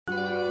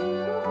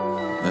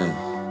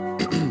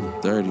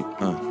30.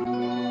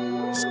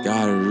 It's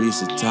gotta reach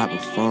the top of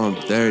Form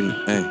 30.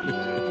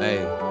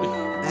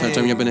 Hey.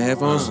 Turn me up in the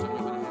headphones?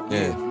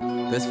 Yeah.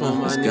 That's for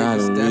my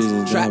niggas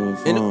that's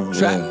trapped in the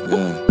trap.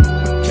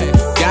 Okay.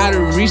 Gotta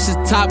reach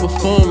the top of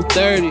Form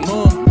 30.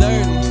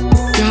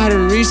 Gotta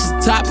reach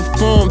the top of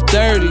Form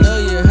 30.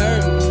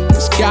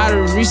 It's gotta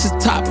reach the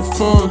top of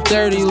Form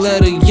 30.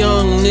 Let a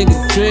young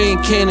nigga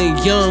dream. Can a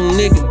young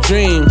nigga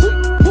dream?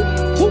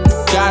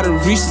 Gotta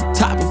reach the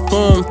top of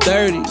Form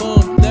 30.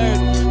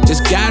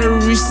 Just gotta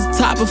reach the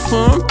top of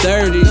Form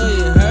 30.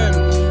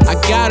 I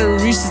gotta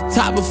reach the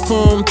top of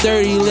Form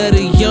 30. Let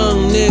a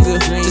young nigga,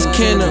 just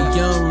can a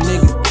young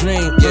nigga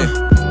dream? Yeah,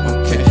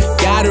 okay.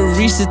 Gotta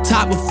reach the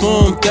top of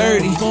Form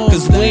 30.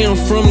 Cause where I'm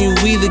from, you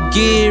either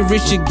get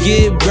rich or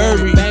get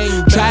buried.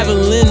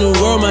 Traveling the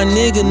world, my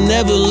nigga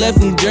never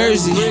left New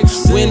Jersey.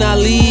 When I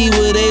leave,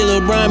 will they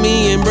LeBron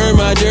me and burn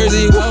my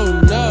jersey?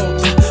 Oh no.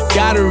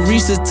 Gotta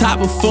reach the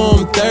top of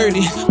Form 30.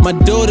 My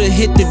daughter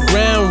hit the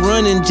ground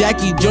running,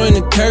 Jackie joined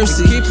the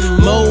curse.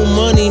 More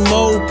money,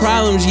 more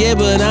problems, yeah,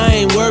 but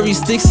I ain't worried.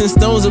 Sticks and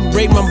stones will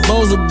break my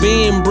bones, of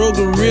being broke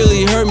will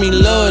really hurt me,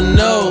 Lord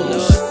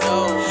knows.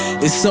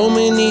 It's so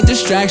many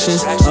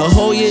distractions. A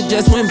whole year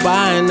just went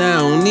by and I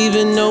don't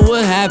even know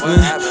what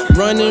happened.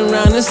 Running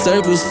around in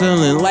circles,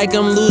 feeling like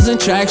I'm losing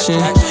traction.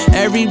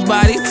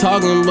 Everybody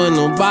talking, but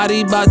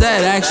nobody about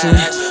that action.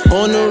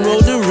 On the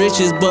road to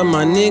riches, but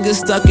my niggas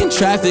stuck in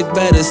traffic.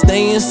 Better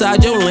stay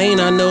inside your lane.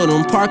 I know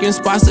them parking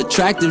spots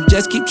attractive.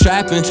 Just keep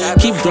trapping,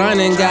 keep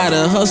grinding.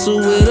 Gotta hustle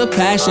with a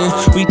passion.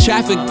 We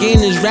traffic in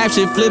this rap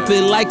shit, flip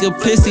it like a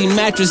pissy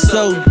mattress.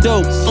 So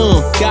dope.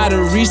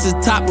 Gotta reach the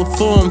top of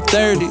Form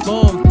 30.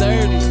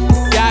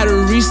 Gotta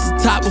reach the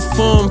top of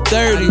Form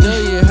 30.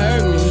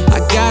 I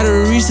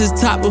gotta reach the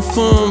top of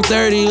Form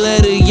 30.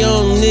 Let a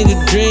young nigga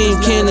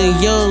dream. Can a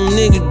young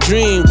nigga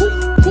dream?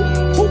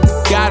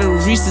 Gotta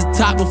reach the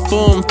top of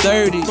Form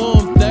 30.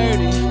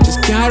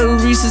 Just gotta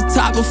reach the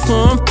top of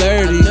Form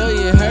 30.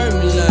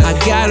 I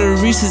gotta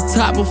reach the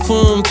top of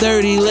Form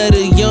 30. Let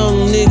a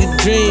young nigga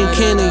dream.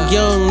 Can a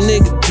young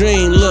nigga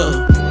dream?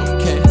 Look,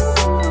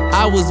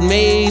 I was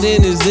made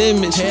in his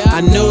image.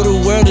 I know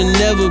the world will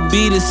never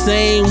be the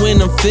same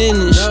when I'm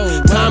finished.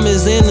 Time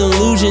is an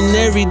illusion,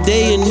 every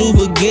day a new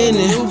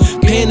beginning.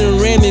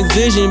 Panoramic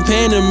vision,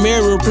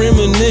 Panamera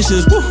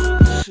premonitions.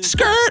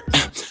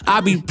 Skirt. I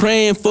be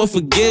praying for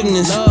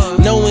forgiveness,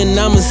 knowing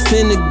I'ma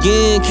sin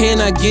again. Can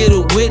I get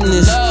a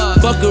witness?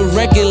 Fuck a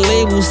record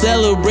label,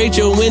 celebrate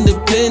your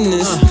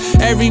independence.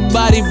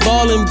 Everybody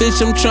ballin',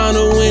 bitch, I'm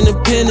tryna win a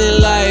pennant.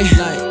 Like,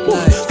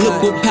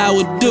 look what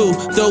power do,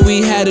 though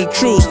we had a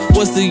truce.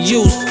 What's the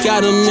use?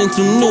 Got a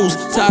mental noose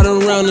tied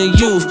around the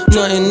youth.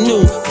 Nothing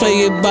new,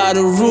 play it by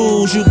the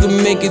rules. You can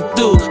make it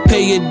through,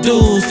 pay your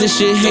dues. This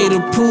shit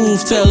hater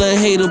proof, tell a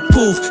hater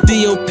poof.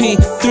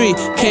 DOP3,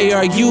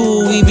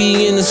 KRU, we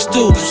be in the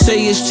stew.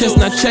 Say it's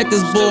chestnut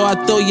checkers, boy, I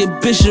throw your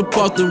bishop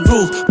off the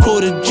roof. Pour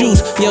the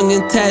juice, young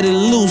and tatted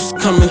loose,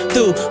 coming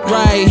through.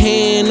 Right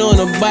hand on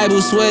the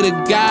Bible, swear to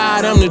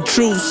God I'm the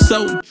truth,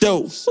 so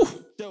dope.